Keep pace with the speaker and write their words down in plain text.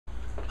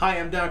Hi,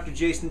 I'm Dr.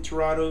 Jason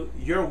Tirado,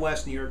 your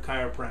West New York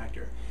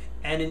chiropractor.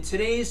 And in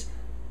today's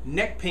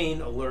neck pain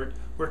alert,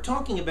 we're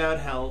talking about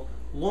how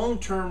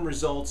long-term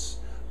results,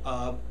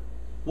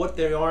 what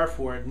they are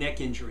for neck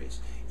injuries.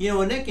 You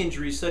know, a neck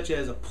injury such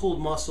as a pulled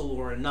muscle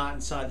or a knot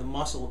inside the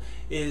muscle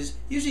is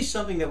usually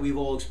something that we've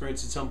all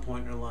experienced at some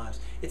point in our lives.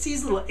 It's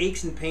these little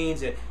aches and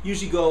pains that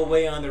usually go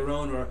away on their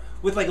own or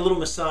with like a little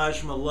massage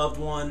from a loved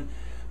one.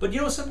 But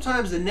you know,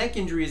 sometimes the neck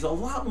injury is a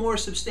lot more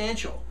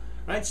substantial.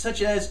 Right?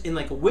 Such as in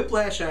like a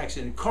whiplash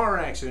accident, car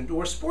accident,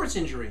 or sports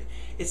injury.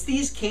 It's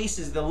these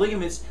cases, the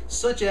ligaments,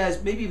 such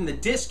as maybe even the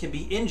disc, can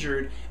be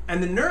injured,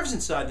 and the nerves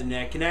inside the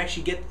neck can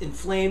actually get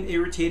inflamed,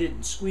 irritated,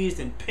 and squeezed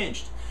and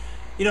pinched.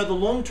 You know, the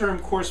long-term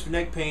course for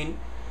neck pain,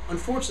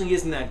 unfortunately,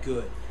 isn't that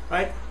good.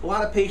 Right? A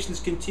lot of patients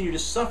continue to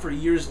suffer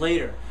years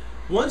later.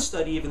 One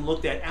study even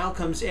looked at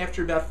outcomes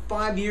after about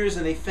 5 years,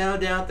 and they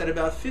found out that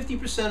about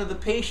 50% of the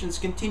patients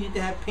continued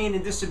to have pain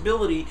and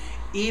disability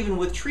even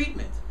with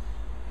treatment.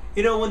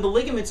 You know, when the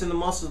ligaments and the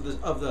muscles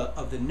of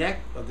the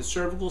neck, of the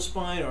cervical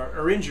spine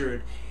are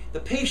injured,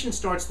 the patient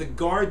starts to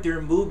guard their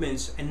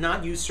movements and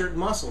not use certain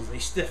muscles. They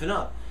stiffen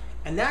up.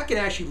 And that can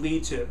actually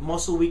lead to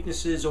muscle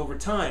weaknesses over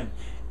time.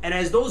 And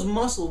as those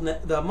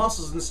the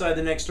muscles inside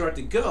the neck start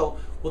to go,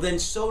 well then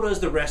so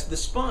does the rest of the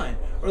spine.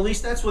 Or at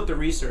least that's what the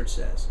research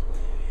says.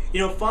 You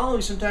know,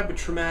 following some type of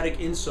traumatic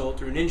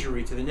insult or an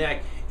injury to the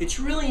neck, it's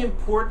really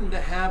important to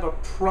have a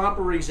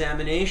proper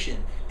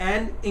examination,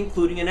 and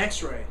including an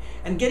x-ray.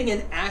 And getting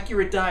an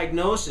accurate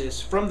diagnosis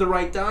from the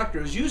right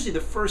doctor is usually the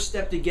first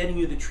step to getting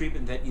you the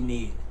treatment that you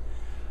need.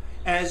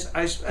 As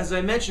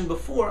I mentioned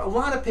before, a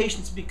lot of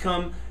patients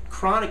become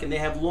chronic and they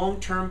have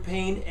long-term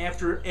pain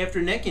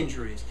after neck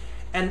injuries.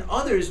 And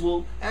others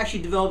will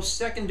actually develop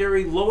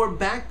secondary lower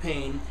back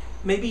pain,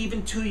 maybe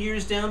even 2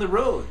 years down the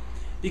road.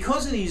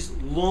 Because of these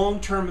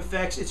long-term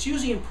effects, it's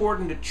usually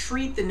important to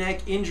treat the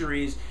neck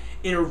injuries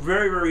in a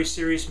very, very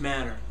serious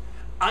manner.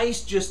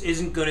 Ice just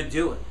isn't going to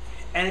do it.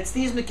 And it's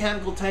these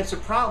mechanical types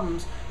of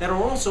problems that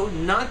are also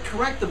not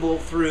correctable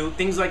through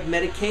things like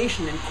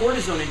medication and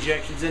cortisone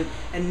injections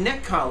and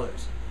neck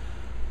collars.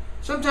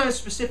 Sometimes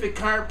specific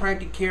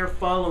chiropractic care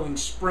following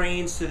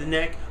sprains to the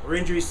neck or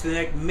injuries to the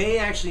neck may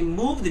actually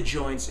move the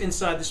joints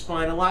inside the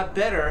spine a lot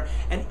better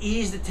and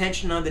ease the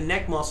tension on the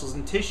neck muscles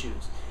and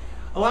tissues.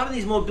 A lot of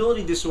these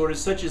mobility disorders,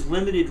 such as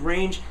limited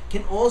range,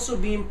 can also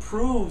be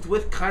improved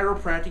with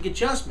chiropractic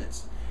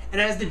adjustments.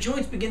 And as the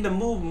joints begin to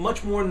move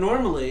much more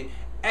normally,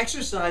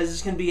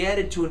 exercises can be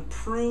added to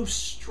improve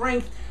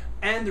strength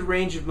and the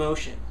range of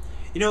motion.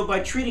 You know, by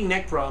treating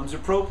neck problems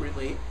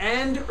appropriately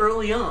and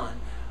early on,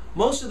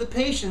 most of the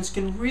patients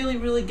can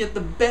really get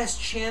the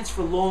best chance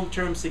for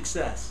long-term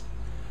success.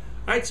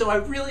 Alright, so I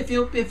really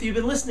feel if you've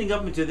been listening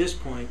up until this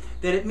point,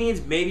 that it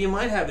means maybe you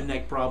might have a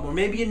neck problem, or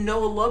maybe you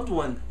know a loved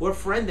one or a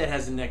friend that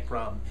has a neck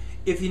problem.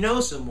 If you know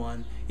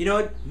someone, you know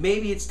what,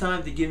 maybe it's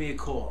time to give me a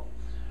call.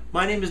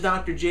 My name is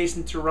Dr.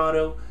 Jason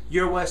Tirado,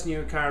 your West New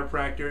York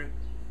chiropractor.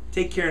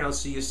 Take care and I'll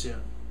see you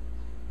soon.